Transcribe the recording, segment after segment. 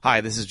Hi,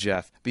 this is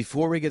Jeff.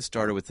 Before we get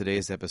started with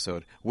today's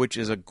episode, which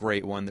is a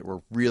great one that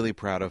we're really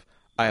proud of,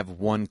 I have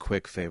one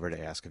quick favor to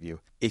ask of you.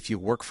 If you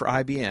work for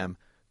IBM,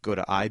 go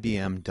to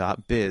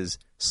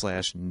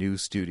ibm.biz/new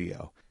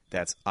studio.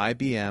 That's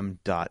ibm.biz/new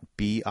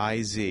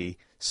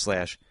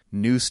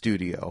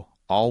studio.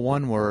 All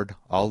one word,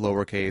 all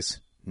lowercase,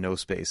 no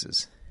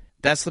spaces.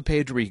 That's the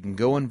page where you can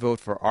go and vote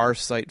for our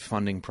site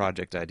funding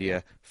project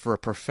idea for a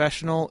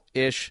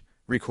professional-ish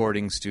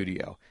recording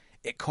studio.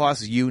 It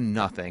costs you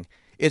nothing.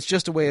 It's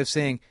just a way of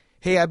saying,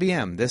 hey,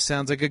 IBM, this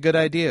sounds like a good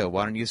idea.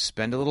 Why don't you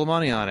spend a little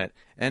money on it?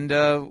 And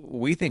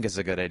we think it's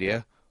a good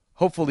idea.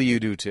 Hopefully you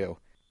do too.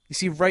 You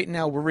see, right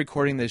now we're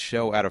recording this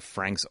show out of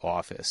Frank's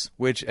office,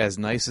 which, as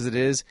nice as it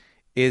is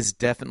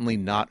definitely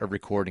not a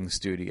recording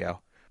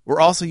studio.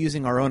 We're also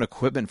using our own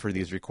equipment for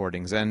these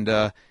recordings, and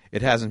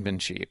it hasn't been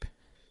cheap.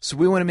 So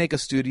we want to make a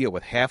studio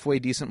with halfway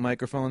decent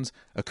microphones,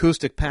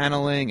 acoustic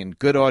paneling, and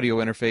good audio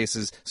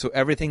interfaces so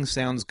everything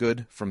sounds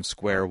good from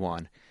square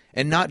one.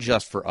 And not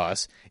just for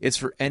us, it's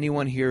for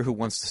anyone here who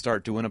wants to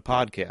start doing a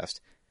podcast.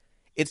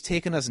 It's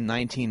taken us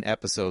 19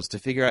 episodes to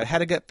figure out how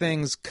to get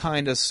things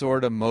kinda,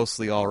 sorta,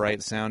 mostly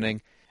alright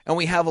sounding, and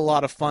we have a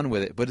lot of fun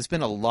with it, but it's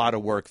been a lot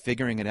of work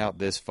figuring it out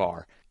this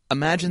far.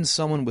 Imagine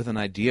someone with an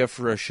idea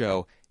for a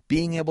show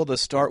being able to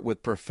start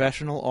with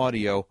professional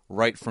audio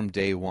right from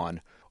day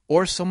one,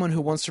 or someone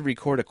who wants to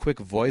record a quick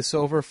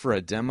voiceover for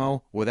a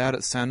demo without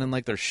it sounding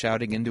like they're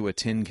shouting into a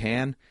tin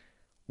can.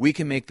 We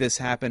can make this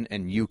happen,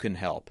 and you can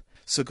help.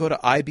 So go to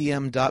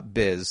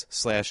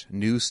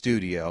ibm.biz/new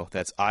studio,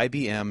 that's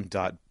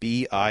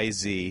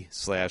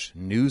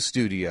ibm.biz/new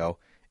studio,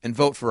 and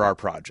vote for our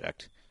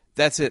project.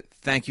 That's it.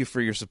 Thank you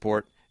for your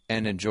support,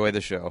 and enjoy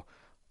the show.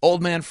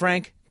 Old Man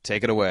Frank,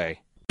 take it away.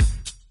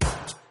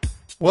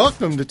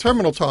 Welcome to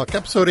Terminal Talk,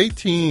 episode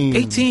 18.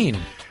 18.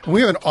 And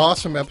we have an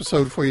awesome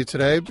episode for you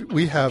today.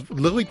 We have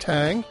Lily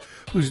Tang,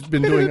 who's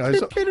been doing...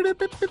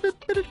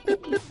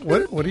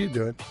 What are you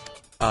doing?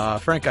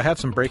 Frank, I have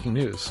some breaking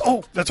news.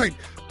 Oh, that's right.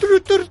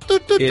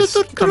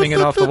 It's coming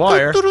in off the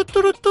wire.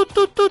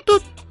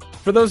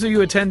 For those of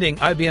you attending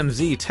IBM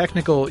Z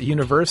Technical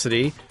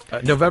University,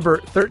 November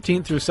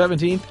 13th through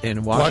 17th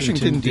in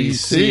Washington,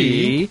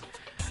 D.C.,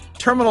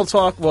 Terminal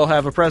Talk will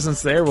have a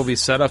presence there. We'll be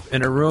set up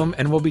in a room,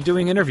 and we'll be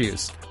doing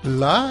interviews.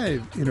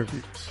 Live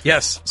interviews.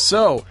 Yes.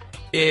 So,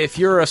 if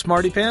you're a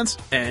smarty pants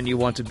and you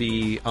want to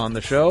be on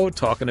the show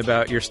talking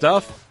about your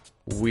stuff,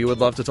 we would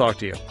love to talk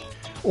to you.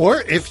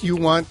 Or if you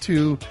want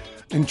to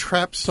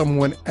entrap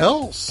someone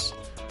else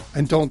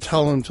and don't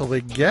tell them until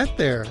they get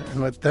there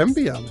and let them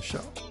be on the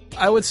show.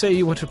 I would say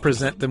you want to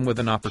present them with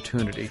an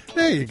opportunity.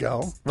 There you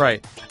go.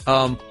 Right.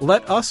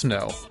 Let us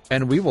know,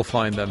 and we will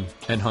find them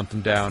and hunt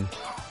them down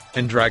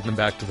and drag them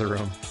back to the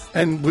room.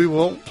 And we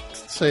won't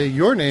say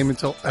your name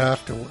until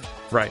afterward.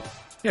 Right.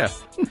 Yeah.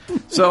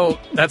 So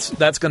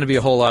that's going to be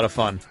a whole lot of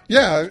fun.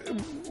 Yeah.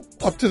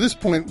 Up to this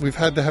point, we've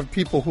had to have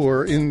people who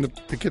are in the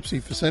Poughkeepsie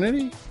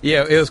vicinity.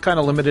 Yeah, it was kind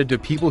of limited to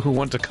people who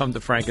want to come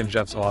to Frank and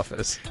Jeff's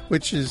office.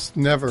 Which is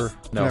never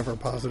a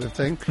positive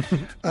thing.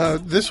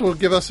 This will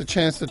give us a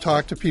chance to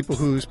talk to people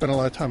who spend a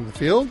lot of time in the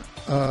field,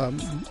 a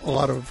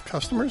lot of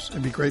customers.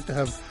 It'd be great to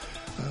have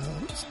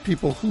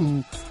people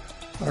who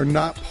are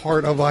not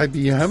part of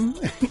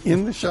IBM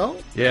in the show.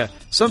 Yeah,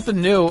 something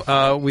new.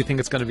 We think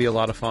it's going to be a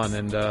lot of fun,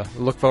 and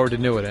look forward to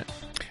doing it.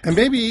 And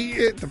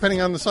maybe,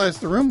 depending on the size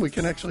of the room, we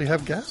can actually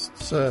have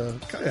guests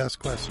ask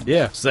questions.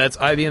 Yeah, so that's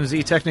IBM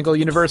Z Technical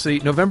University,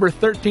 November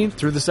 13th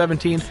through the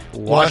 17th,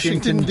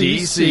 Washington,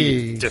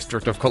 D.C.,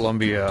 District of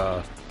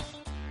Columbia.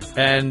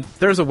 And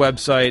there's a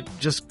website.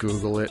 Just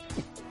Google it.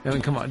 I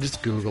mean, come on,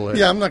 just Google it.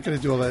 Yeah, I'm not going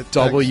to do all that.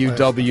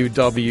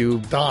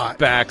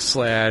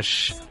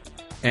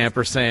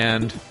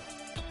 www./ampersand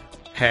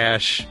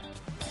hash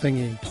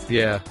thingy.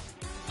 Yeah.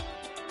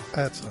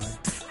 That's fine.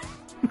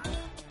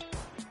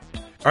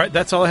 All right,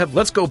 that's all I have.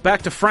 Let's go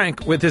back to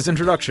Frank with his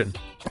introduction.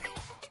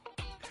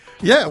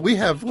 Yeah, we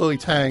have Lily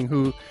Tang,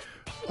 who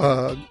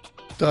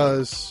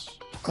does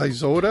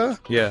Izoda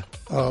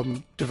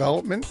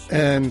development,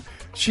 and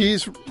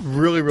she's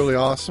really, really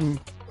awesome.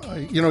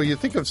 You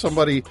think of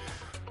somebody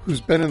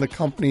who's been in the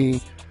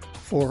company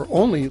for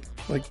only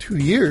like 2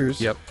 years.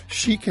 Yep.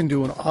 She can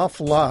do an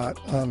awful lot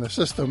on the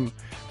system,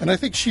 and I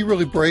think she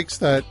really breaks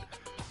that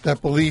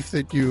belief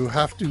that you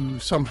have to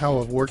somehow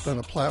have worked on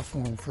a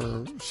platform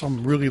for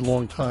some really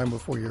long time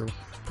before you're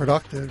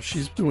productive.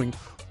 She's doing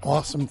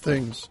awesome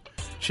things.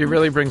 She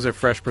really brings a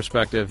fresh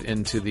perspective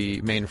into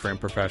the mainframe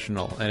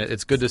professional, and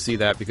it's good to see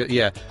that because,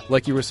 yeah,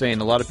 like you were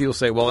saying, a lot of people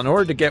say, well, in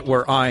order to get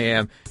where I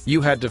am,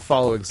 you had to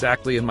follow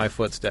exactly in my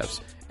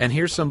footsteps. And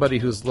here's somebody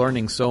who's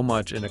learning so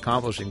much and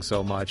accomplishing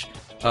so much,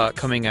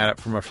 coming at it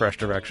from a fresh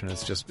direction.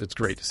 It's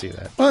great to see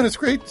that. Well, and it's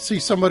great to see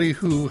somebody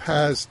who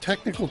has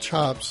technical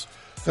chops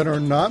that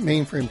are not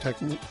mainframe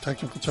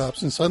technical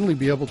chops and suddenly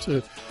be able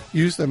to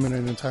use them in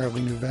an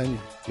entirely new venue.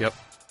 Yep.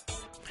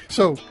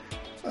 So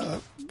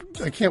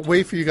I can't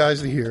wait for you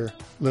guys to hear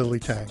Lily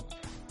Tang.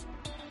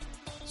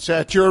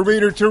 Set your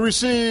reader to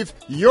receive.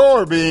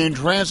 You're being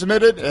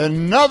transmitted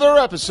another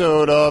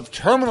episode of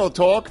Terminal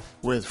Talk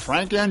with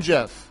Frank and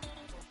Jeff.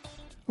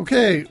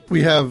 Okay,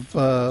 we have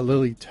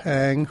Lily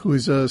Tang, who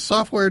is a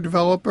software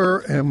developer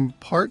and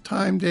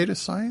part-time data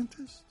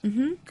scientist.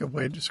 Mm-hmm. Good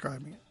way of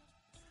describing it.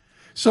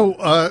 So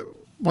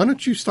why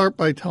don't you start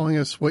by telling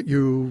us what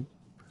you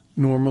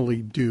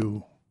normally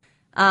do?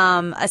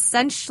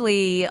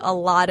 Essentially, a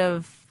lot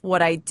of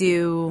what I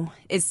do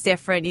is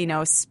different,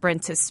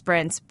 sprint to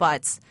sprint.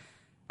 But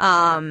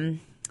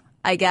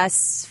I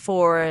guess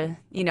for,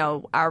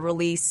 our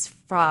release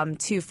from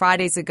 2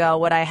 Fridays ago,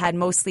 what I had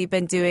mostly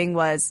been doing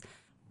was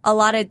a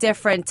lot of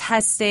different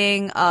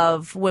testing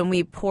of when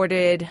we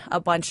ported a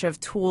bunch of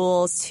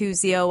tools to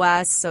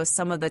z/OS. So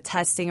some of the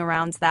testing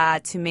around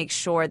that to make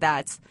sure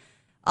that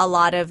a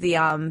lot of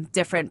the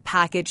different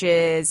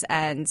packages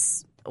and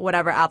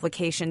whatever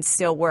applications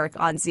still work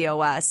on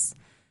z/OS.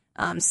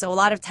 So a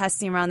lot of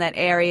testing around that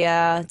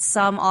area.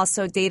 Some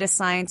also data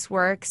science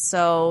work.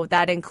 So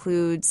that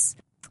includes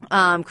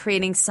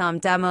creating some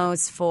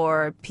demos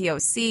for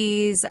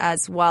POCs,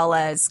 as well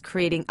as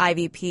creating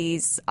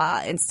IVPs,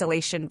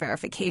 installation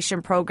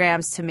verification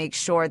programs, to make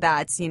sure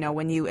that,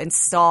 when you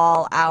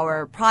install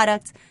our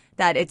product,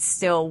 that it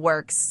still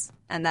works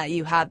and that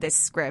you have this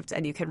script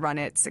and you can run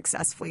it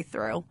successfully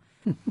through.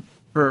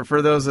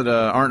 For those that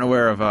aren't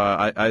aware of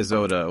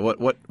iZoda,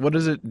 what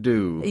does it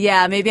do?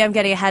 Yeah, maybe I'm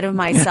getting ahead of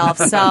myself.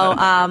 So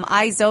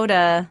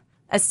iZoda,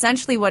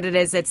 essentially what it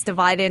is, it's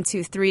divided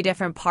into 3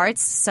 different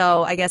parts.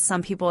 So I guess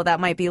some people that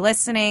might be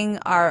listening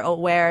are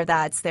aware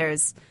that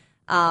there's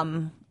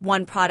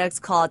one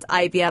product called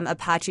IBM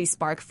Apache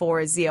Spark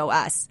for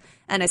z/OS.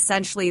 And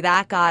essentially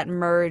that got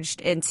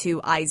merged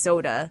into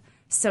iZoda.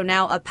 So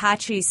now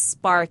Apache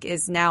Spark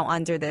is now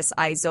under this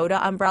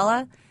iZoda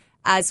umbrella,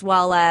 as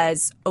well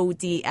as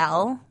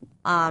ODL.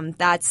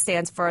 That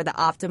stands for the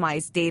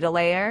Optimized Data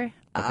Layer.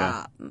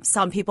 Okay.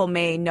 Some people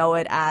may know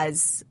it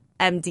as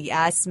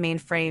MDS,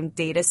 Mainframe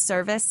Data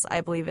Service, I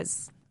believe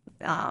is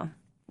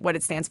what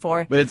it stands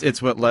for. But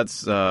it's what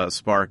lets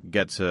Spark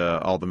get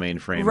to all the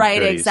mainframe Right,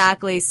 goodies.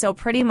 exactly. So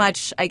pretty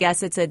much, I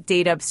guess it's a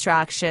data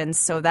abstraction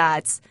so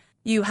that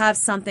you have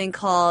something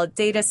called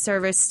Data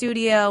Service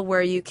Studio,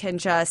 where you can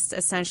just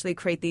essentially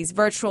create these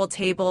virtual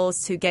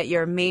tables to get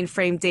your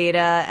mainframe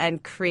data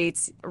and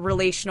create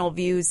relational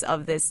views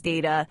of this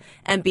data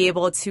and be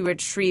able to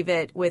retrieve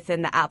it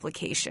within the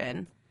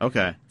application.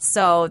 Okay.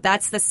 So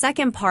that's the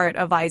second part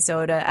of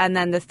iZoda. And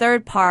then the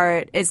third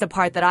part is the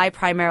part that I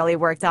primarily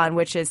worked on,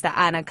 which is the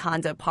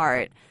Anaconda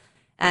part.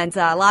 And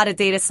a lot of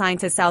data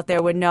scientists out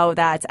there would know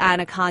that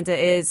Anaconda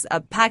is a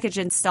package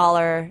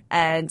installer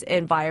and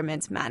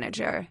environment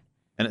manager.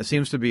 And it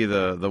seems to be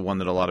the one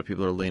that a lot of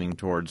people are leaning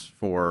towards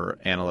for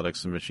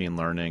analytics and machine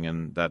learning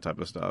and that type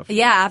of stuff.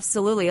 Yeah,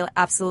 absolutely.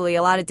 Absolutely.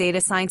 A lot of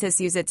data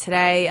scientists use it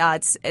today.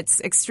 It's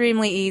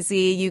extremely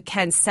easy. You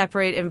can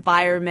separate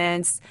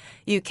environments.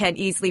 You can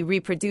easily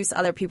reproduce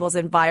other people's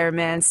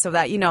environments so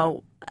that, you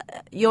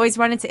always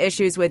run into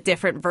issues with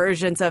different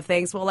versions of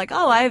things. Well, like,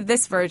 I have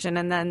this version,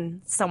 and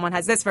then someone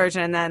has this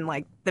version, and then,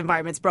 like, the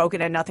environment's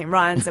broken and nothing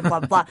runs and blah,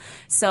 blah, blah.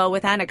 So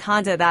with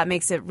Anaconda, that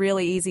makes it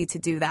really easy to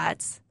do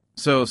that.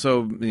 So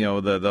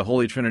the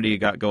Holy Trinity you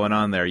got going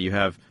on there. You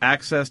have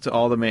access to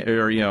all the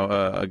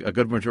a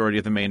good majority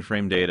of the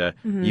mainframe data.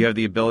 Mm-hmm. You have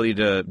the ability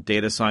to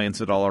data science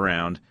it all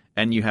around,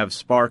 and you have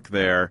Spark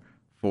there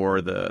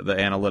for the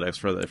analytics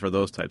for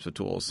those types of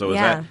tools. So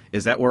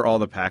is that where all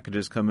the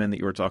packages come in that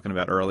you were talking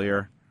about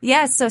earlier?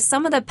 Yeah. So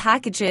some of the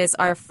packages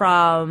are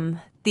from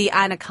the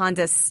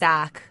Anaconda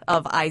stack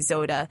of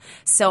iZoda.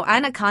 So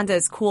Anaconda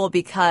is cool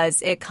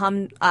because it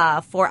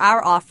for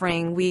our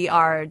offering, we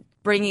are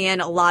bringing in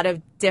a lot of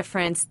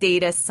different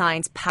data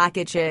science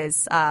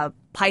packages,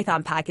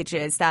 Python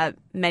packages that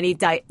many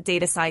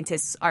data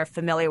scientists are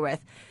familiar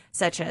with,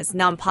 such as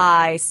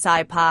NumPy,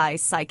 SciPy,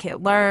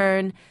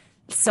 scikit-learn.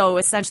 So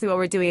essentially what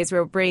we're doing is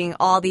we're bringing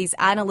all these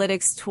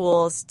analytics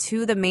tools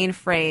to the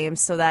mainframe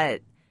so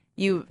that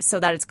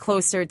it's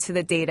closer to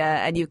the data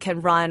and you can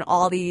run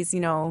all these,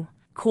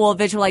 cool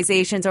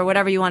visualizations or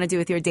whatever you want to do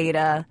with your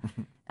data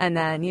and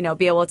then,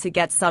 be able to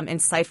get some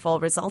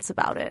insightful results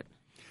about it.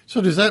 So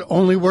does that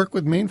only work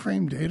with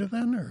mainframe data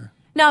then, or?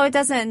 No, it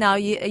doesn't. No,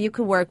 you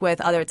could work with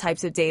other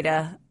types of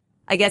data.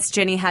 I guess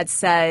Ginny had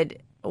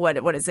said, what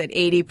is it,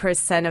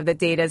 80% of the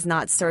data is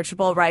not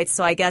searchable, right?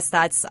 So I guess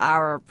that's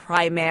our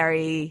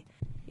primary,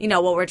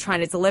 what we're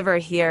trying to deliver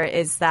here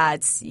is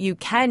that you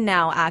can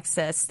now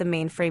access the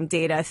mainframe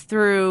data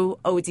through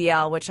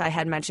ODL, which I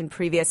had mentioned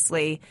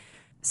previously.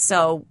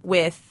 So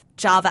with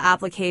Java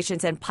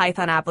applications and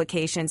Python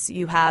applications,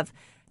 you have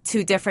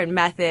 2 different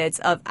methods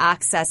of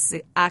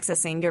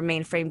accessing your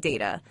mainframe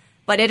data.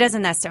 But it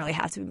doesn't necessarily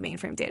have to be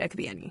mainframe data. It could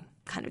be any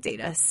kind of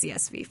data,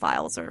 CSV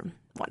files or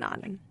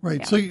whatnot.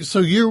 Right. Yeah. So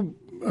you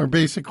are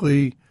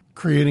basically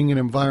creating an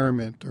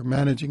environment or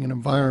managing an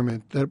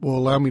environment that will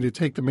allow me to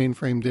take the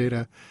mainframe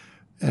data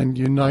and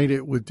unite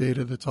it with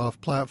data that's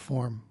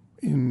off-platform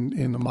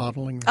in the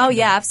modeling. Oh,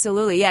 yeah,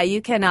 absolutely. Yeah,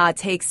 you can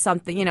take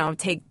something,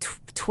 take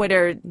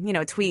Twitter,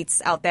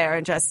 tweets out there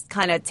and just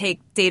kind of take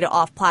data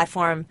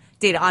off-platform,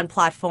 data on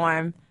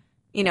platform,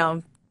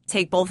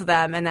 take both of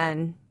them and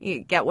then you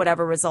get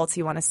whatever results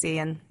you want to see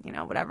and,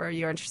 whatever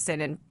you're interested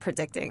in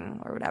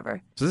predicting or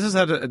whatever. So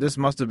this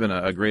must have been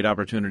a great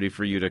opportunity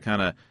for you to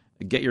kind of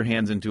get your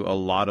hands into a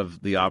lot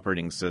of the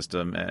operating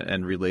system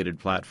and related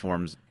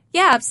platforms.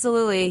 Yeah,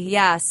 absolutely.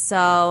 Yeah.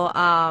 So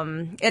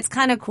it's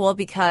kind of cool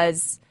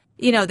because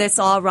this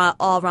all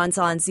runs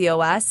on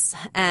ZOS,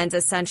 and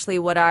essentially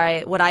what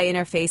I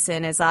interface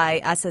in is I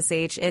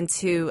SSH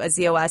into a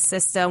ZOS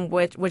system,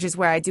 which is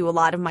where I do a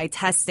lot of my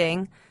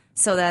testing.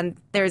 So then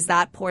there's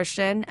that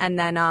portion, and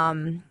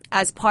then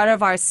as part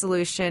of our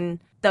solution,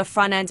 the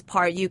front end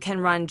part, you can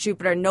run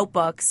Jupyter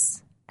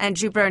Notebooks, and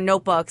Jupyter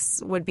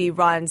Notebooks would be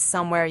run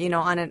somewhere,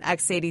 on an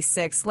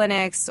x86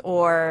 Linux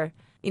or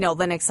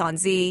Linux on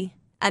Z,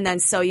 and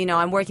then so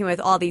I'm working with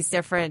all these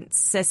different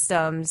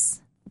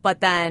systems, but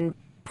then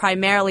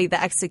primarily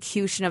the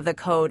execution of the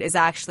code is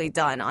actually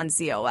done on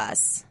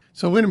ZOS.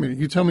 So wait a minute.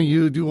 You tell me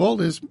you do all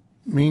this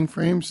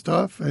mainframe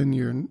stuff and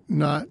you're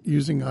not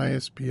using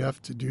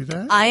ISPF to do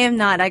that? I am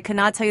not. I could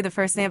not tell you the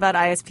first thing about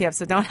ISPF,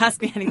 so don't ask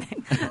me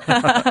anything.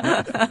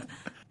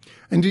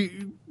 And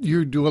do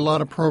you do a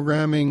lot of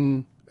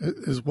programming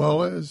as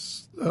well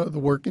as the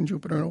work in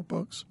Jupyter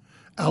Notebooks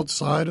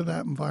outside of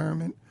that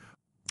environment?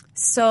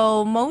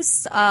 So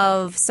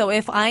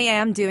if I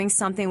am doing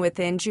something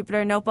within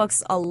Jupyter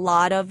Notebooks, a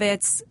lot of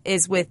it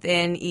is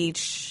within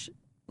each,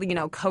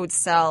 code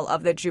cell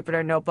of the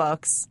Jupyter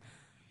Notebooks.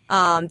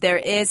 There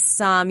is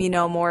some,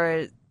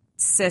 more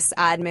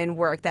sysadmin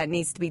work that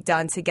needs to be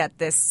done to get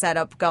this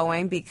setup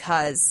going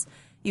because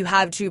you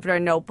have Jupyter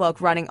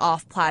Notebook running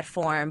off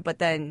platform, but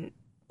then,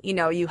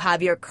 you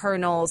have your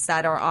kernels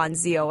that are on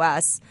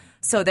ZOS.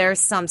 So there's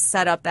some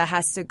setup that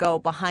has to go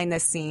behind the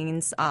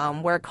scenes.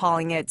 We're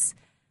calling it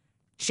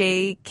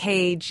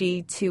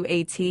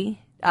JKG2AT.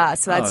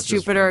 So that's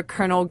Jupyter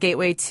Kernel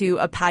Gateway to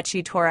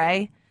Apache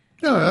Torah.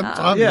 No, that's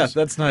obvious.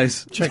 Yeah, that's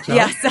nice. Checks out.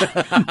 Yes.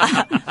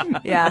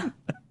 Yeah.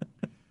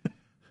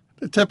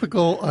 The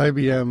typical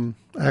IBM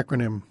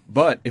acronym.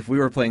 But if we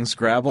were playing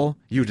Scrabble,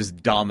 you would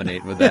just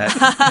dominate with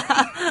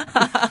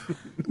that.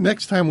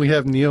 Next time we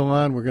have Neil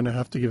on, we're going to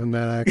have to give him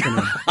that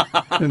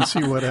acronym and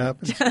see what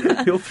happens.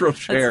 He'll throw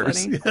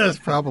chairs. Yes,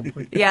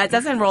 probably. Yeah, it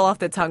doesn't roll off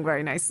the tongue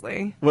very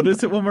nicely. What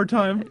is it one more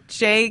time?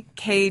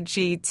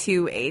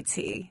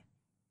 JKG2AT.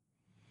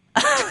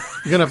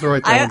 You're going to have to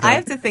write that one down. I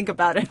have to think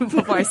about it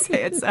before I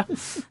say it. So,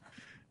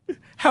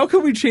 How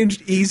can we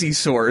change easy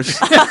source?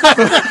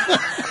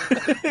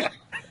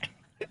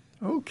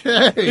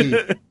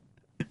 Okay.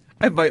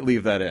 I might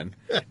leave that in.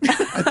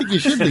 I think you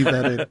should leave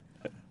that in.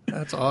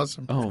 That's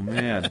awesome. Oh,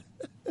 man.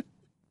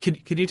 Can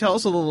you tell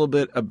us a little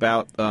bit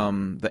about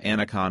the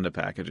Anaconda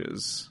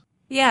packages?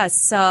 yeah,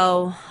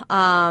 so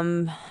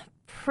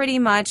pretty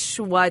much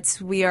what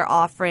we are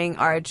offering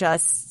are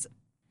just,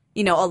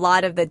 a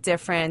lot of the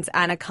different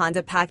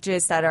Anaconda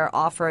packages that are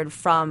offered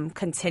from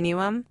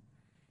Continuum.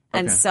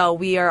 And Okay. so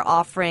we are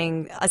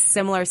offering a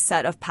similar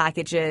set of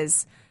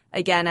packages,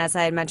 again, as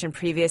I had mentioned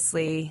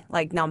previously,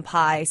 like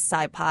NumPy,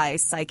 SciPy,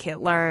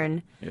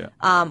 Scikit-learn. Yeah.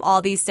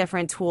 All these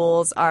different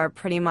tools are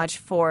pretty much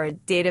for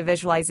data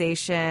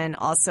visualization,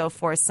 also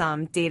for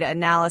some data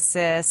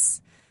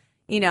analysis.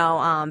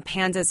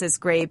 Pandas is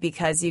great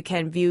because you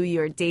can view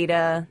your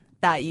data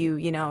that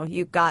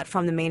you got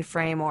from the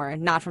mainframe or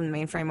not from the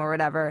mainframe or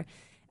whatever,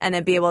 and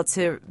then be able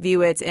to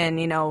view it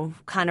in,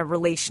 kind of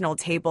relational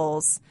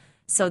tables.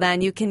 So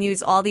then you can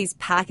use all these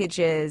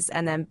packages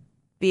and then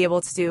be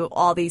able to do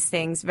all these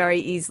things very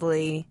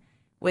easily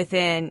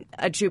within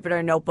a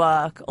Jupyter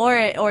Notebook, or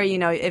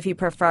if you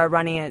prefer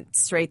running it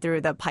straight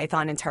through the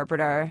Python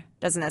interpreter.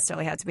 Doesn't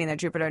necessarily have to be in the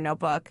Jupyter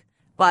Notebook.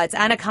 But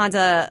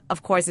Anaconda,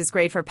 of course, is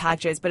great for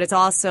packages, but it's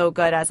also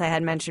good, as I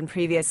had mentioned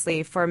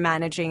previously, for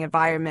managing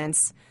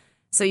environments.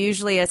 So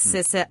usually a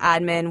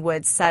sysadmin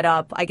would set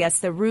up, I guess,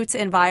 the root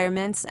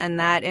environment, and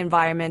that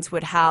environment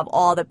would have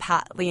all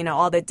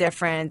the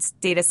different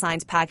data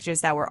science packages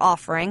that we're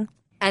offering.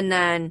 And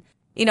then,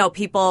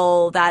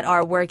 people that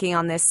are working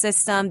on this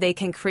system, they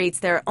can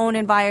create their own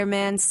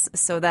environments,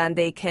 so then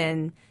they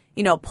can,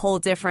 pull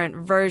different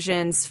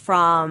versions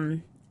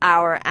from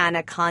our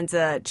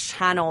Anaconda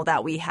channel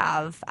that we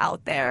have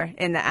out there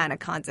in the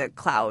Anaconda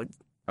cloud.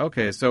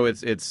 Okay, so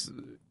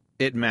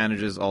it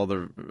manages all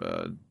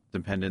the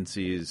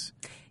dependencies.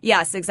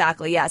 Yes,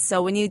 exactly. Yes.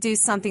 So when you do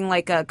something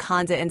like a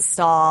conda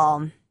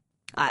install,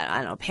 I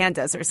don't know,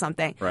 pandas or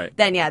something, Right.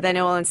 then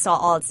it will install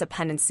all its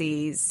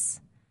dependencies.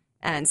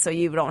 And so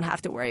you don't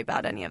have to worry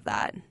about any of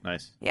that.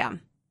 Nice. Yeah.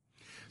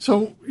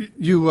 So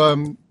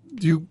you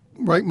do you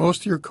write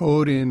most of your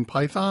code in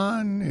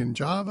Python, in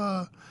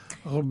Java,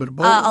 a little bit of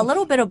both? A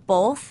little bit of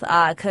both,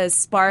 because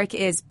Spark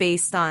is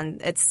based on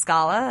its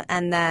Scala,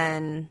 and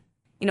then,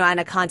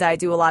 Anaconda, I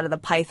do a lot of the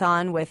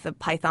Python with the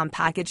Python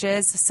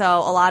packages. So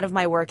a lot of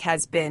my work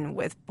has been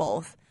with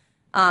both.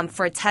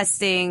 For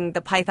testing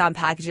the Python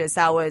packages,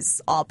 that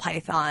was all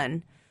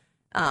Python.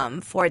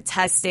 For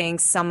testing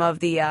some of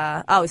the,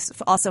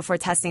 also for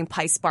testing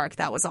PySpark,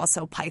 that was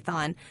also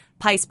Python.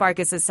 PySpark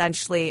is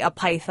essentially a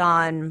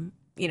Python,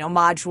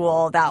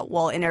 module that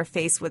will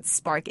interface with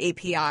Spark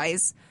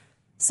APIs.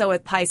 So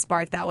with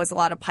PySpark, that was a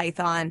lot of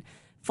Python.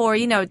 For,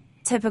 you know,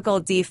 typical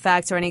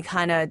defects or any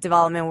kind of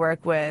development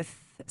work with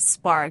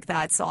Spark,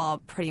 that's all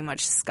pretty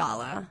much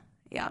Scala.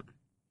 Yeah.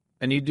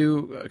 And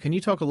can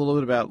you talk a little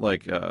bit about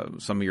like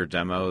some of your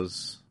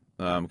demos?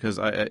 Because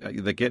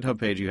the GitHub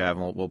page you have,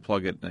 and we'll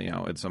plug it, you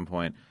know, at some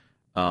point,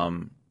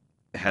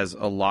 has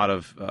a lot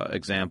of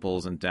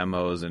examples and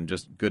demos and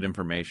just good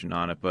information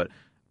on it. But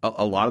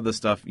a lot of the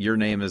stuff, your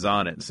name is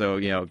on it. So,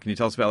 you know, can you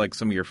tell us about like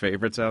some of your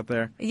favorites out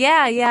there?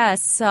 Yeah.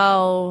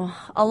 So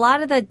a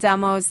lot of the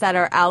demos that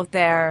are out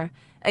there,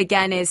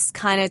 again, is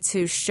kind of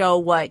to show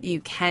what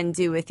you can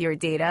do with your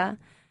data.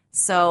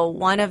 So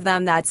one of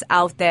them that's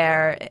out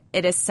there,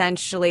 it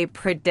essentially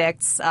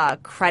predicts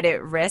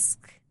credit risk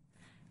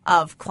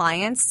of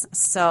clients.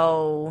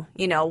 So,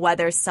 you know,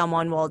 whether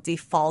someone will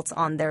default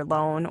on their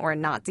loan or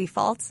not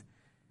default.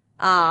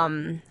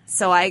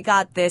 So I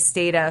got this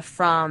data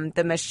from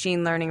the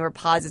machine learning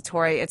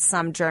repository. It's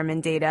some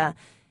German data.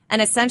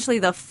 And essentially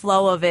the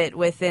flow of it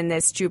within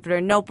this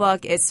Jupyter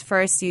notebook is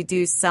first you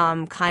do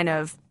some kind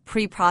of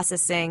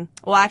pre-processing.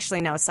 Well,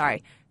 actually, no,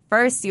 sorry.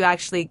 First, you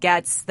actually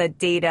get the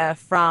data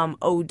from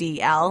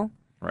ODL.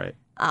 Right.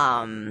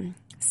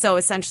 So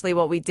essentially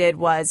what we did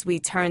was we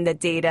turned the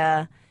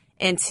data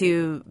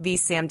into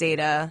VSAM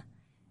data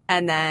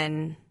and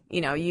then, you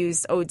know,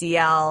 used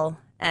ODL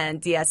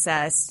and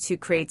DSS to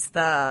create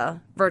the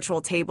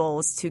virtual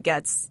tables to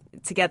get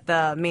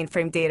the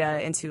mainframe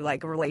data into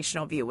like a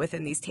relational view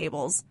within these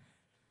tables.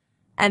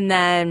 And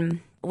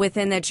then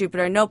within the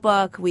Jupyter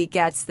notebook, we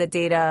get the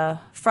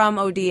data from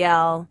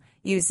ODL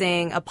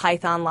using a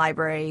Python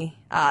library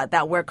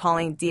that we're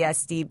calling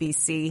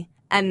DSDBC.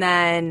 And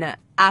then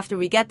after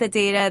we get the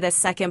data, the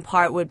second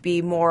part would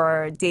be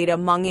more data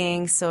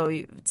munging,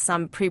 so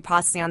some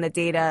pre-processing on the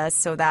data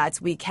so that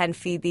we can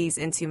feed these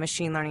into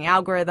machine learning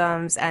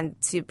algorithms and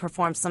to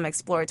perform some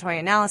exploratory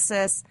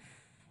analysis.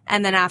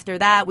 And then after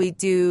that, we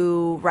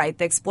do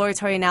the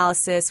exploratory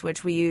analysis,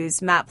 which we use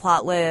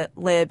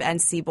Matplotlib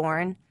and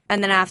Seaborn.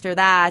 And then after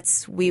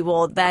that, we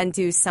will then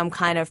do some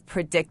kind of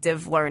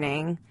predictive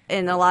learning.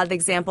 In a lot of the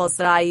examples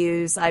that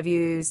I've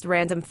used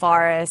random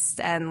forest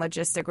and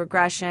logistic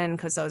regression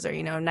because those are,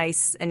 you know,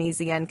 nice and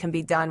easy and can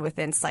be done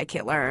within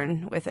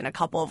scikit-learn within a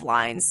couple of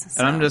lines. So.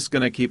 And I'm just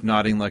going to keep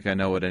nodding like I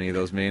know what any of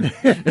those mean.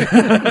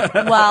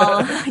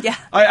 Well, yeah.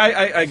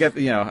 I get,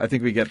 you know, I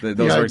think we get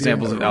those are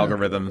examples of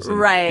algorithms. And,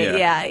 right,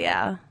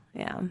 yeah.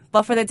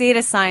 But for the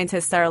data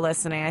scientists that are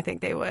listening, I think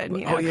they would,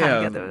 you know, kind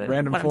of get the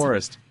random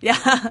forest.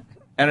 Yeah.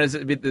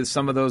 And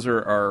some of those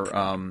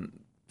are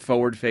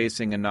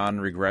forward-facing and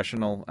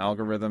non-regressional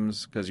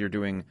algorithms because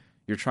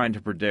you're trying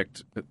to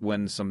predict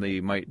when somebody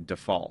might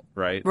default,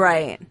 right?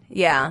 Right.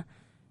 Yeah.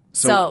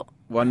 So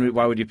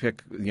why would you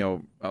pick? You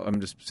know,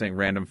 I'm just saying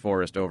random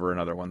forest over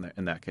another one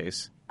in that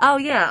case. Oh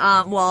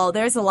yeah. Well,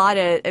 there's a lot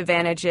of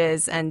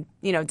advantages and,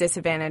 you know,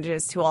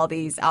 disadvantages to all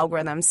these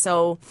algorithms.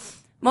 So.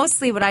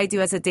 Mostly what I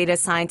do as a data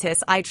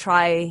scientist, I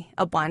try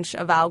a bunch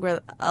of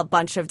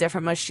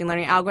different machine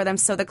learning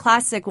algorithms. So the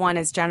classic one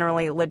is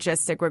generally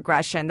logistic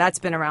regression. That's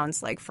been around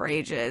for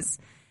ages.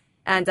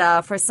 And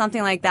for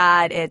something like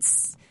that,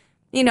 it's,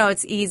 you know,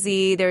 it's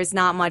easy. There's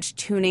not much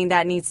tuning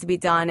that needs to be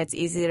done. It's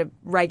easy to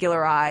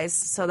regularize.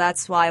 So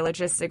that's why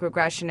logistic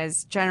regression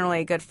is generally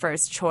a good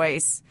first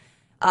choice.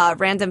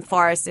 Random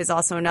forest is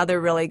also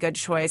another really good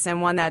choice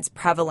and one that's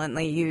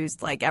prevalently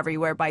used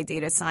everywhere by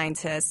data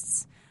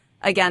scientists.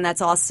 Again, that's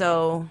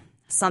also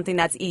something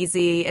that's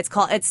easy.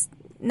 It's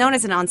known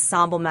as an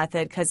ensemble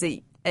method because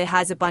it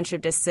has a bunch of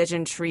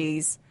decision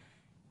trees,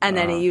 and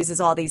then it uses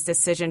all these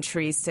decision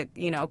trees to,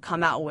 you know,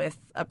 come out with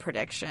a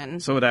prediction.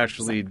 So it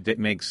actually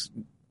makes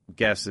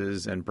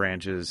guesses and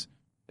branches.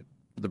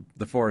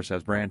 The forest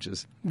has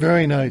branches.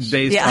 Very nice.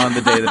 Based on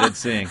the data that it's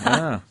seeing.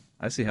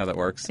 I see how that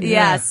works.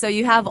 Yeah, so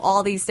you have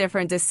all these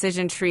different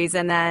decision trees,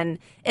 and then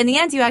in the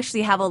end, you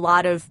actually have a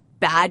lot of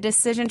bad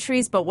decision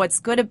trees, but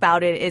what's good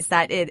about it is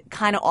that it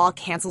kind of all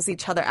cancels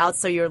each other out,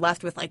 so you're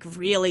left with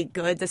really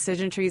good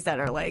decision trees that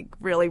are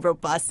really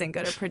robust and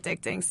good at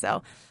predicting.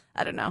 So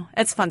I don't know,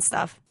 it's fun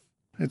stuff.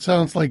 It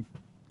sounds like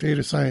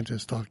data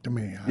scientists talk to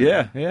me.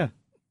 Yeah.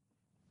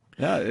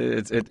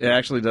 It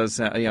actually does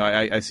sound, you know,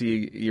 I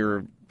see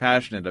you're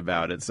passionate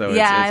about it, so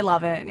I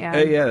love it.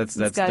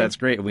 That's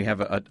great. We have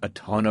a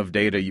ton of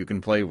data you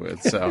can play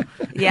with, so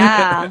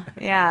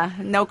yeah,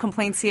 no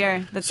complaints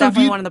here. That's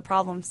definitely one of the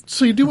problems.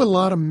 So you do a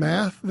lot of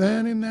math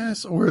then in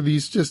this, or are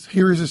these just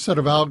here's a set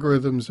of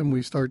algorithms and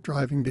we start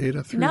driving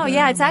data through? No,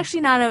 it's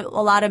actually not a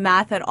lot of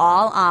math at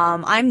all.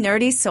 I'm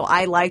nerdy, so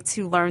I like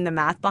to learn the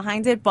math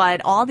behind it. But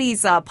all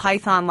these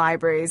Python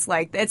libraries,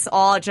 it's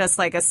all just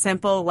a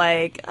simple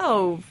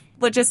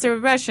logistic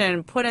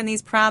regression, put in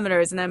these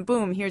parameters, and then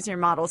boom, here's your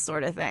model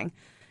sort of thing.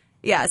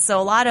 Yeah, so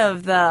a lot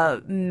of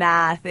the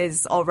math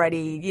is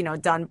already, you know,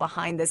 done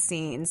behind the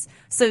scenes.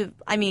 So,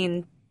 I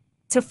mean,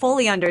 to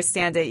fully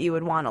understand it, you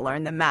would want to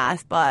learn the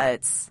math,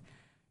 but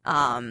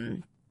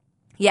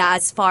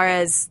as far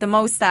as the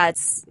most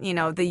that's, you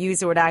know, the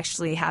user would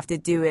actually have to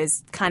do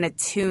is kind of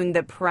tune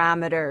the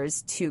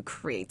parameters to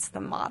create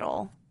the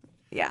model.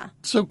 Yeah.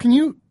 So can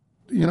you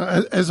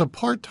as a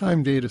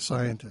part-time data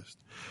scientist,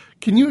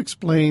 can you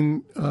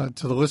explain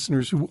to the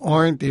listeners who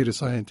aren't data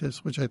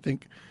scientists, which I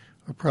think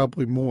are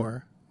probably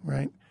more,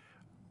 right?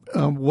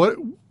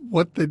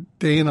 What the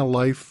day in a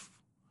life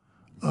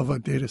of a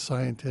data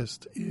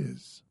scientist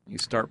is? You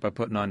start by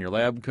putting on your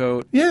lab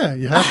coat. Yeah,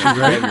 you have to,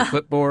 You right? have your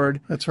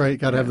clipboard. That's right.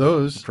 Got to have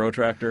those,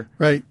 Protractor.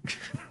 right?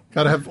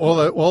 Got to have all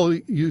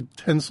the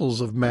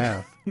utensils of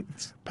math,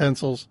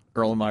 pencils,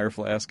 Erlenmeyer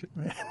flask.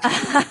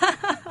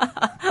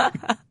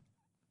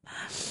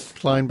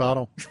 Klein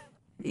bottle.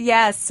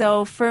 Yeah,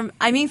 so for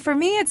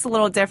me, it's a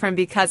little different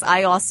because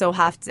I also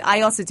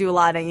do a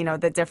lot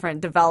of, the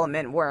different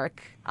development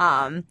work.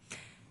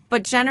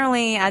 But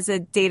generally, as a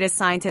data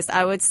scientist,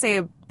 I would say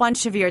a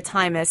bunch of your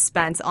time is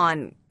spent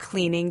on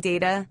cleaning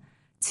data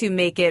to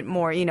make it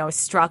more,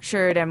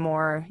 structured and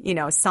more,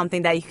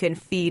 something that you can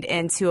feed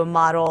into a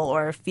model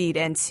or feed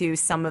into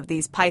some of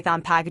these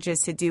Python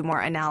packages to do more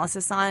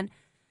analysis on.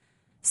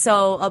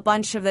 So a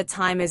bunch of the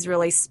time is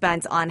really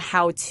spent on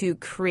how to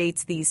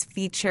create these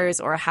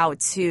features or how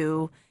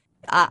to,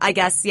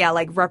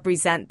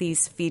 represent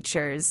these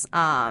features.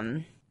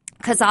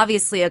 Because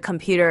obviously a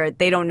computer,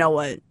 they don't know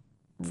what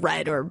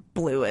red or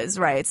blue is,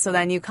 right? So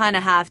then you kind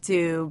of have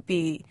to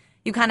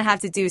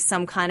do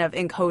some kind of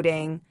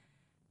encoding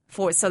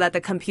so that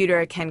the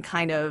computer can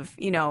kind of,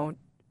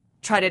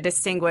 try to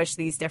distinguish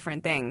these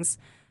different things.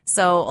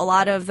 So a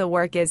lot of the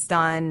work is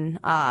done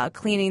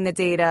cleaning the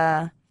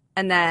data.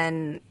 And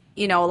then,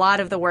 a lot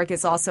of the work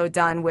is also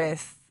done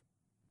with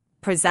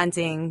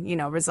presenting,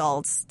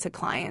 results to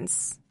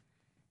clients.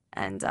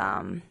 And,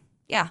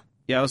 yeah.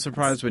 Yeah, I was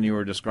surprised when you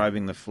were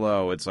describing the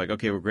flow. It's like,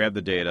 okay, we'll grab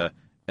the data,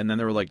 and then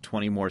there were like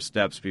 20 more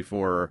steps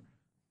before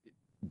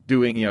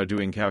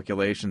doing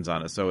calculations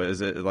on it. So is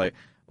it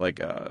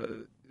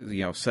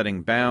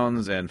setting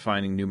bounds and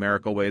finding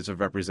numerical ways of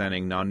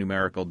representing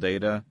non-numerical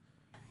data?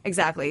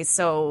 Exactly.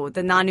 So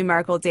the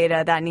non-numerical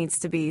data, that needs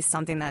to be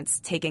something that's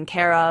taken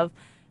care of.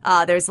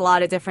 There's a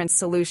lot of different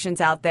solutions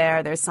out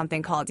there. There's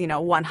something called,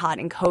 one-hot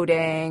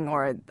encoding,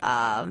 or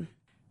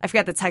I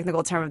forget the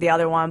technical term of the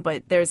other one,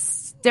 but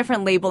there's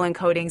different label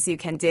encodings you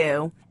can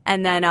do.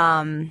 And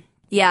then,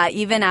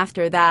 even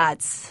after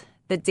that,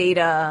 the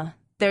data,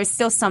 there's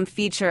still some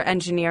feature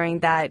engineering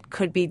that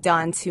could be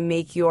done to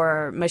make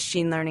your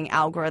machine learning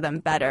algorithm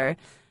better.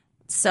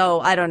 So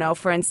I don't know,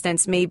 for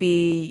instance,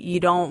 maybe you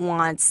don't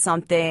want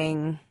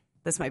something,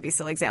 this might be a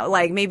silly example,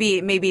 like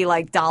maybe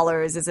like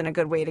dollars isn't a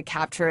good way to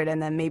capture it,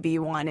 and then maybe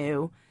you want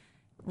to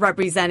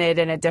represent it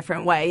in a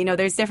different way.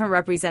 There's different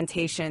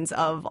representations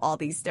of all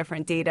these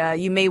different data.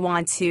 You may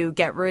want to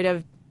get rid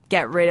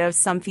of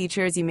some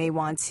features. You may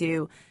want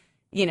to,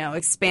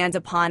 expand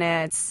upon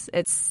it.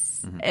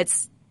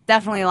 It's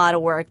definitely a lot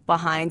of work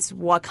behind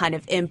what kind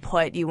of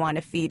input you want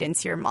to feed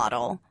into your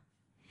model.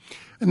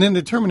 And then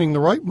determining the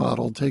right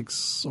model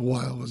takes a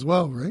while as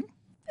well, right?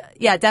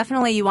 Yeah,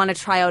 definitely you want to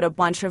try out a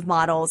bunch of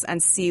models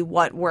and see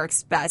what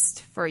works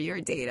best for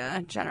your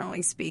data,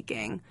 generally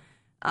speaking.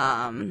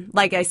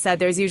 Like I said,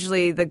 there's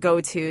usually the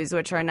go-tos,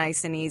 which are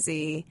nice and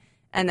easy.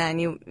 And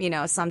then,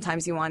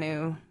 sometimes you want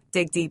to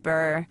dig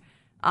deeper.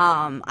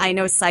 I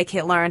know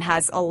scikit-learn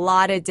has a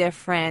lot of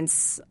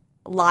different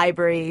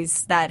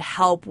libraries that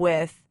help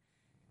with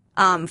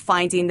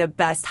finding the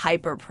best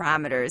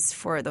hyperparameters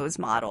for those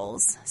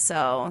models.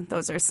 So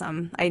those are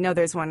some. I know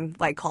there's one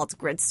called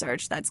Grid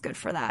Search that's good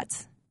for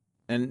that.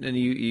 And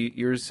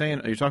you're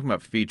talking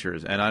about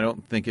features, and I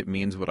don't think it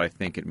means what I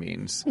think it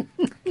means.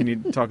 Can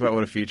you talk about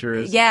what a feature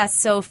is? Yeah,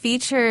 so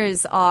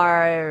features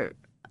are,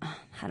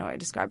 how do I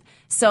describe?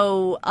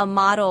 So a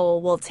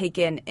model will take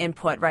in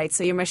input, right?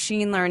 So your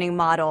machine learning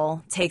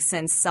model takes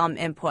in some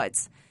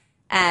inputs,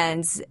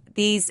 and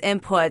these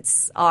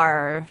inputs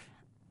are,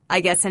 I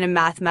guess in a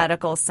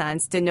mathematical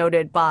sense,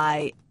 denoted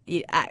by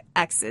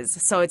x's.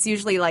 So it's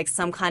usually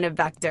some kind of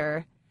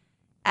vector,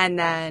 and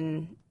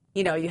then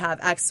you have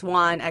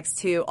x1,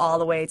 x2, all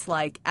the way to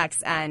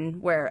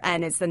xn, where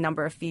n is the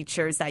number of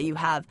features that you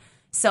have.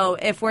 So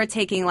if we're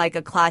taking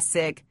a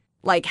classic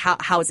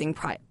housing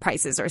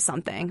prices or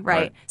something,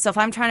 right? So if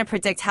I'm trying to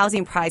predict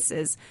housing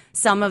prices,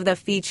 some of the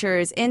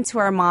features into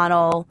our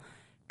model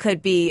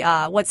could be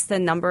what's the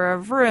number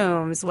of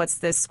rooms, what's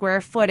the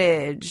square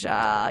footage,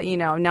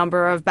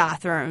 number of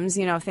bathrooms,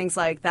 things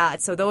like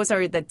that. So those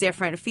are the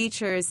different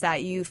features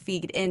that you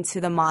feed into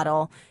the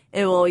model.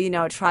 It will,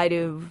 try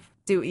to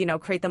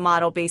create the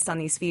model based on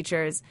these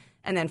features,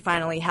 and then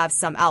finally have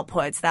some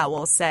outputs that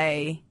will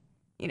say,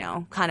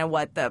 kind of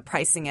what the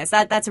pricing is.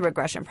 That's a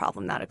regression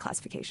problem, not a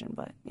classification,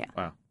 but yeah.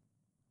 Wow.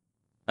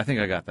 I think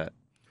I got that.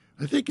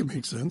 I think it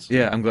makes sense.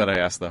 Yeah, I'm glad I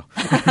asked though.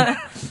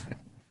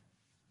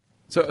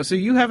 So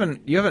you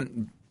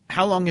haven't.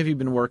 How long have you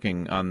been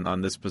working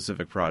on this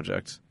specific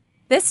project?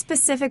 This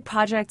specific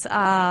project,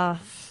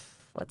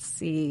 let's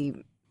see,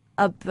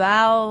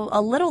 about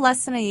a little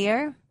less than a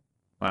year.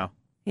 Wow.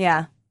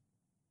 Yeah.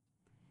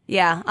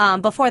 Yeah.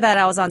 Before that,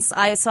 I was on. So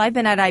I've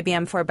been at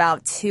IBM for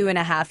about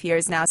 2.5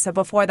 years now. So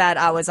before that,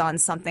 I was on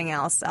something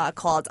else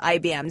called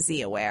IBM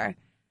ZAware.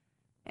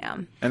 Yeah.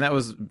 And that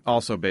was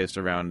also based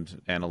around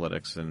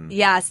analytics and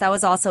Yes, that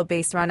was also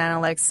based around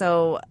analytics.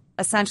 So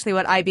essentially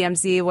what IBM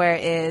ZWare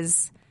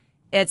is,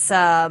 it's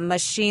a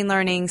machine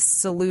learning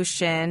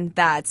solution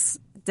that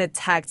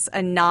detects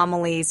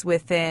anomalies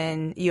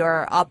within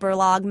your upper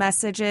log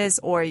messages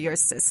or your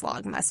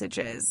syslog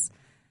messages.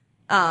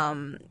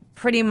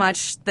 Pretty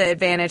much the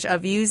advantage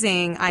of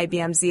using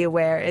IBM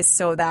ZWare is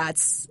so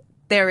that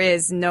there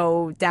is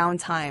no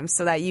downtime,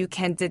 so that you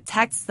can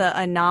detect the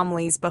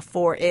anomalies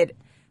before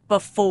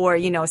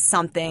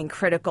something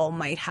critical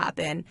might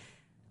happen.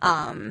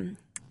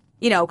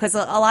 Because a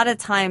lot of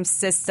times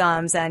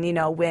systems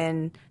and,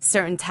 when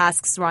certain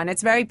tasks run,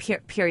 it's very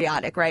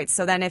periodic, right?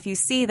 So then if you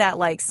see that,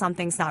 like,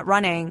 something's not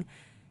running,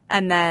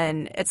 and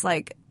then it's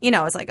like,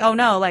 oh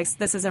no, like,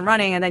 this isn't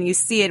running, and then you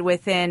see it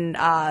within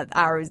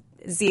our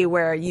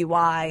ZWare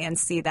UI and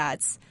see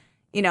that,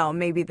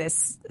 maybe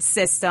this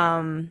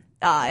system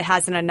it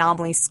has an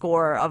anomaly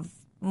score of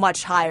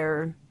much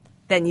higher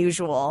than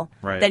usual,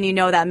 right. Then you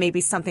know that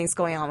maybe something's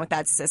going on with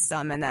that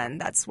system, and then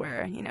that's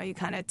where, you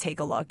kind of take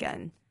a look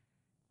and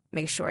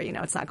make sure,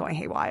 it's not going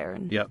haywire.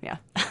 And, Yep. Yeah.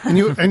 And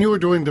you were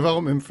doing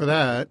development for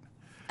that.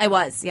 I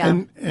was,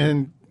 yeah.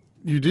 And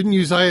you didn't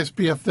use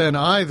ISPF then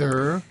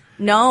either.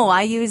 No,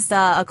 I used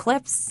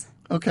Eclipse.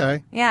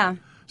 Okay. Yeah.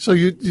 So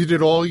you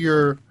did all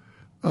your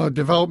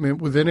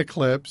development within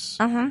Eclipse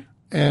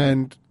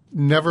and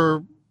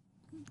never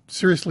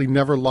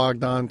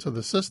logged on to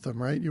the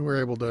system, right? You were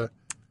able to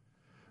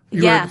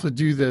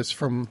do this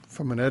from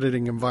an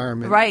editing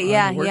environment. Right, on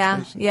yeah, the yeah.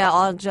 workstation. Yeah,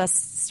 all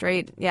just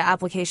straight,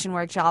 application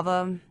work,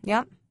 Java.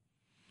 Yep.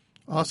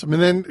 Awesome.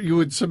 And then you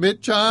would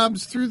submit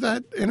jobs through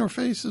that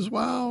interface as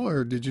well,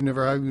 or did you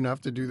never even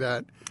have to do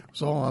that? It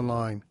was all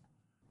online.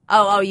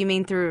 Oh, you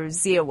mean through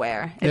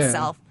ZWare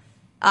itself?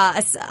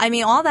 I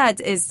mean, all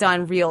that is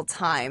done real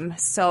time.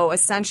 So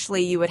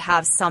essentially, you would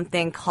have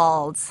something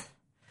called.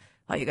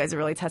 Oh, you guys are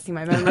really testing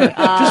my memory.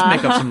 just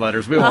make up some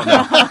letters. We won't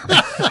know.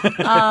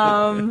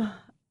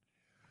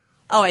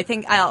 I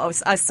think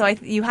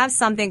you have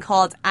something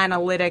called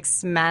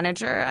Analytics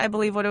Manager, I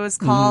believe what it was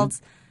called.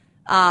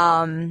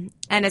 And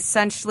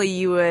essentially,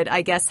 you would,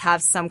 I guess,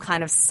 have some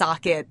kind of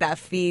socket that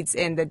feeds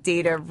in the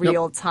data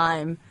real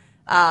time.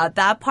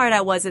 That part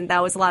that was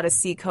a lot of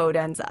C code,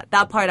 and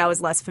that part I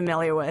was less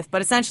familiar with.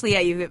 But essentially,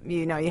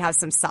 you have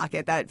some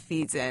socket that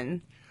feeds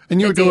in. And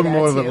you were doing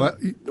more of too.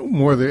 the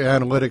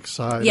analytics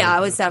side. Yeah,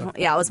 I was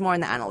definitely. Yeah, I was more on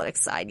the analytics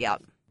side.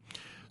 Yep.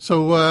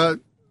 So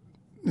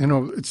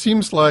it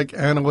seems like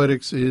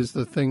analytics is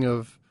the thing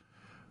of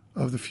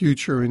the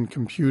future in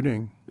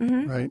computing,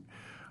 right?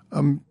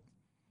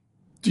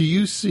 Do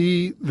you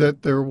see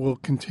that there will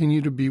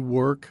continue to be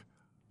work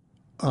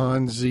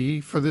on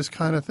Z for this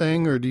kind of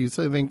thing? Or do you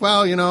think,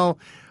 well,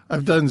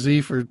 I've done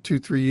Z for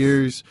 2-3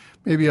 years,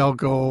 maybe I'll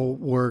go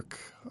work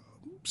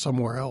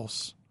somewhere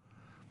else?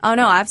 Oh,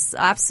 no,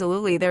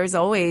 absolutely. There's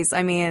always,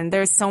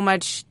 there's so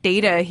much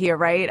data here,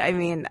 right?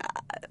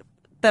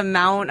 The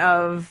amount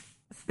of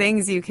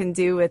things you can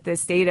do with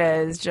this data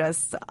is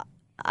just,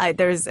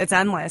 it's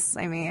endless.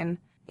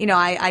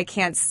 I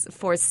can't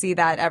foresee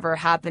that ever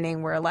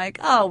happening where, like,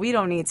 oh, we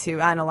don't need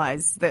to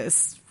analyze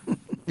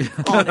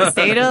all this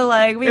data.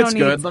 Like, It's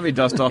good. Let me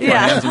dust off my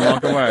hands and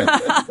walk away.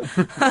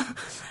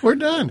 We're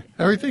done.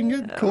 Everything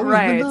good. Cool.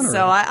 Right.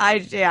 So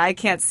I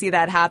can't see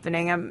that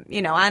happening.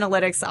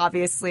 Analytics,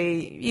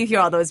 obviously, you hear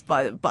all those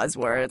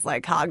buzzwords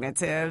like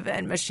cognitive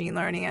and machine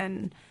learning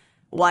and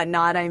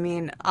whatnot.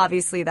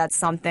 Obviously, that's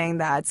something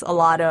that a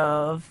lot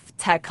of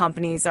tech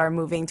companies are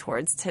moving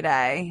towards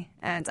today.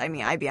 And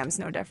IBM's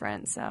no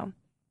different. So.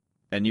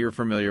 And you're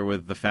familiar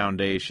with the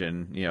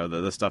foundation,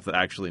 the stuff that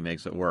actually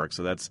makes it work.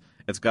 So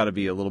it's got to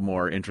be a little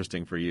more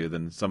interesting for you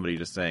than somebody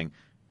just saying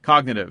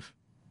cognitive.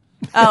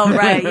 Oh,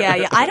 right.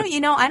 Yeah. I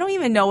don't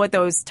even know what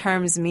those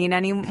terms mean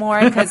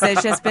anymore because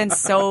it's just been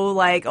so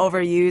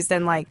overused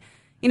and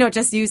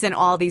just used in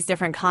all these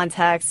different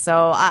contexts.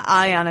 So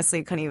I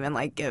honestly couldn't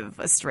even give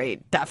a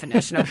straight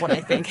definition of what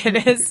I think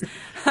it is.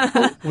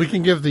 We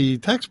can give the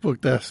textbook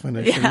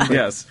definition. Yeah.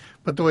 Yes.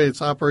 But the way it's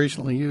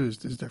operationally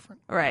used is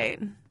different. Right.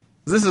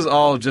 This is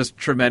all just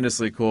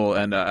tremendously cool,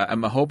 and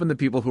I'm hoping the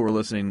people who are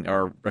listening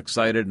are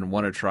excited and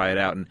want to try it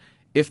out. And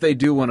if they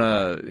do want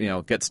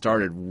to, get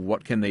started,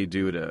 what can they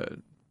do to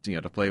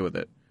play with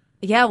it?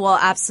 Yeah, well,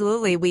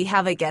 absolutely. We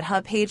have a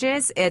GitHub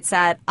pages. It's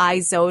at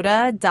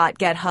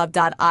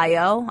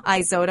izoda.github.io.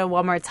 Izoda,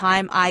 one more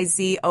time,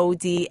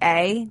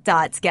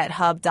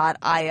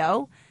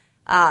 izoda.github.io.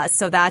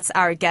 So that's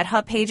our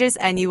GitHub pages,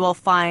 and you will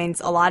find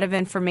a lot of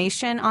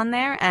information on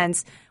there.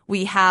 And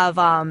we have,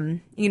 a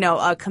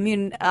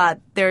community.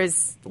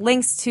 There's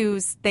links to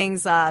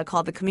things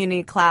called the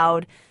Community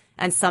Cloud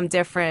and some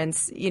different,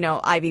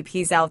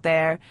 IVPs out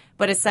there.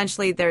 But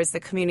essentially, there's the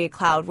Community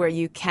Cloud where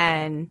you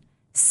can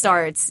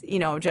start,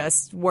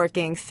 just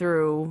working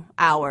through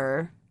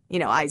our,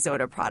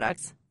 iZoda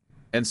product.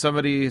 And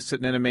somebody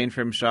sitting in a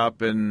mainframe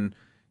shop in,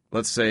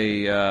 let's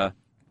say,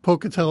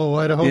 Pocatello,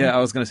 Idaho. Yeah, I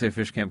was going to say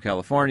Fish Camp,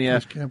 California.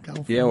 Fish Camp,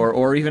 California. Yeah,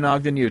 or even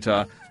Ogden,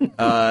 Utah.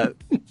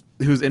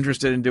 Who's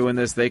interested in doing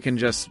this, they can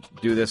just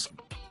do this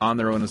on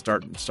their own and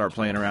start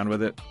playing around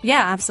with it?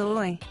 Yeah,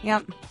 absolutely.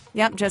 Yep.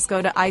 Just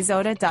go to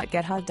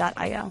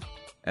izota.github.io.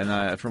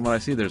 And from what I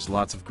see, there's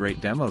lots of great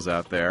demos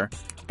out there.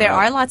 There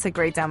are lots of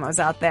great demos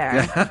out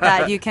there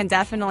that you can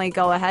definitely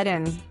go ahead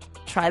and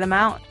try them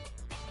out.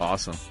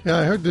 Awesome. Yeah,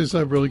 I heard there's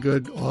a really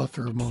good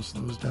author of most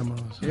of those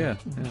demos. Yeah.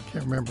 I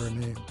can't remember her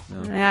name.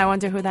 Yeah, I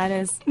wonder who that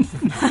is.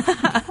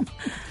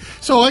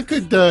 So I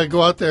could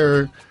go out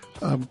there,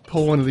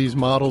 pull one of these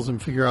models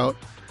and figure out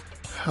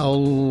how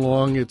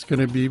long it's going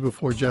to be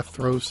before Jeff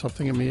throws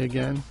something at me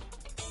again.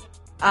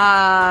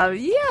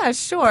 Yeah,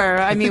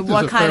 sure. I mean,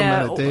 what kind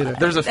of data?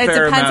 There's a it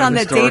fair depends amount on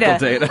of the historical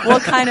data.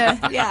 What kind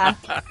of, yeah.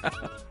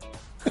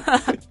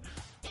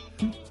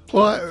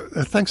 Well,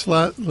 thanks a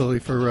lot, Lily,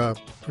 for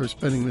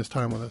spending this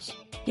time with us.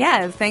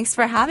 Yeah, thanks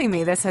for having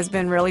me. This has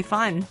been really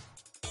fun.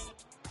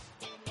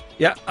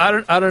 Yeah, I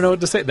don't know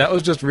what to say. That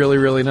was just really,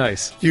 really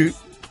nice.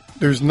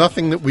 There's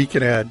nothing that we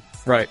can add.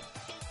 Right.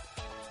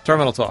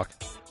 Terminal Talk.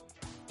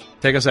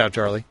 Take us out,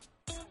 Charlie.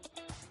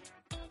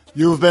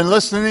 You've been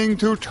listening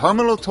to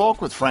Terminal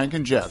Talk with Frank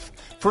and Jeff.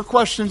 For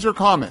questions or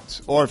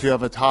comments, or if you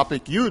have a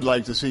topic you'd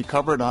like to see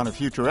covered on a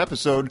future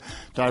episode,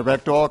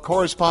 direct all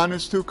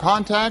correspondence to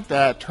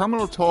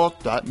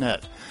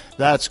contact@terminaltalk.net.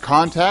 That's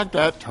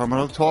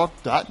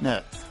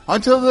contact@terminaltalk.net.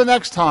 Until the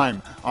next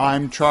time,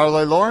 I'm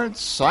Charlie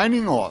Lawrence,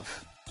 signing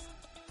off.